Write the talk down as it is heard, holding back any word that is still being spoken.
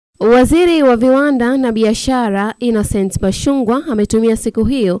Waziri wa Viwanda na Biashara Innocent Bashungwa ametumia siku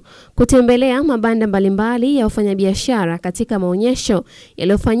hiyo kutembelea mabanda mbalimbali ya wafanyabiashara katika maonyesho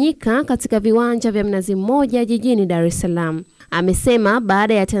yaliyofanyika katika viwanja vya Mnazi Mmoja jijini Dar es Salaam. Amesema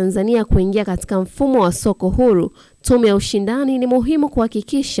baada ya Tanzania kuingia katika mfumo wa soko huru, tume ya ushindani ni muhimu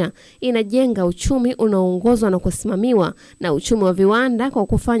kuhakikisha inajenga uchumi unaoongozwa na kusimamiwa na uchumi wa viwanda kwa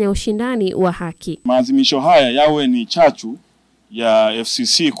kufanya ushindani wa haki. Maadhimisho haya yawe ni chachu ya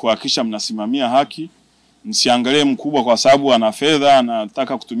FCC kuhakikisha mnasimamia haki. Msiangalie mkubwa kwa sababu ana fedha,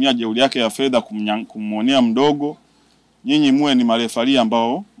 anataka kutumia jeuri yake ya fedha kumwonea mdogo. Nyinyi muwe ni marefali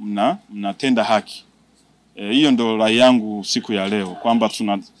ambao mnatenda haki. Hiyo ndio rai yangu siku ya leo, kwamba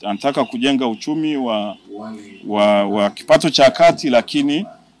tunataka kujenga uchumi wa kipato cha kati, lakini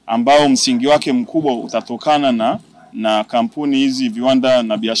ambao msingi wake mkubwa utatokana na kampuni hizi, viwanda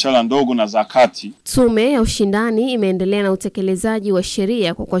na biashara ndogo na za kati. Tume ya ushindani imeendelea na utekelezaji wa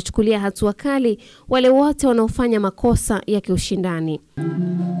sheria kwa kuwachukulia hatua kali wale wote wanaofanya makosa ya kiushindani.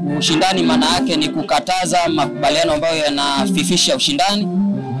 Ushindani maana yake ni kukataza makubaliano ambayo yanafifisha ushindani,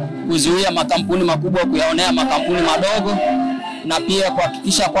 kuzuia makampuni makubwa kuyaonea makampuni madogo, na pia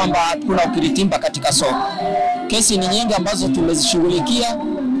kuhakikisha kwamba hakuna ukiritimba katika soko. Kesi ni nyingi ambazo tumezishughulikia.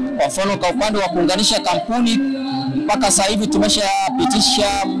 Kwa mfano kwa upande wa kuunganisha kampuni, mpaka sasa hivi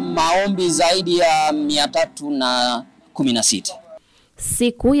tumeshapitisha maombi zaidi ya 316.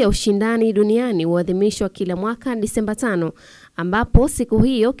 Siku ya ushindani duniani huadhimishwa kila mwaka Disemba 5, ambapo siku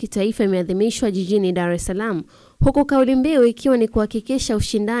hiyo kitaifa imeadhimishwa jijini Dar es Salaam, huku kauli mbiu ikiwa ni kuhakikisha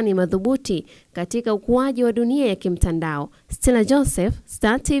ushindani madhubuti katika ukuaji wa dunia ya kimtandao. Stella Joseph,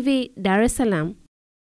 Star TV, Dar es Salaam.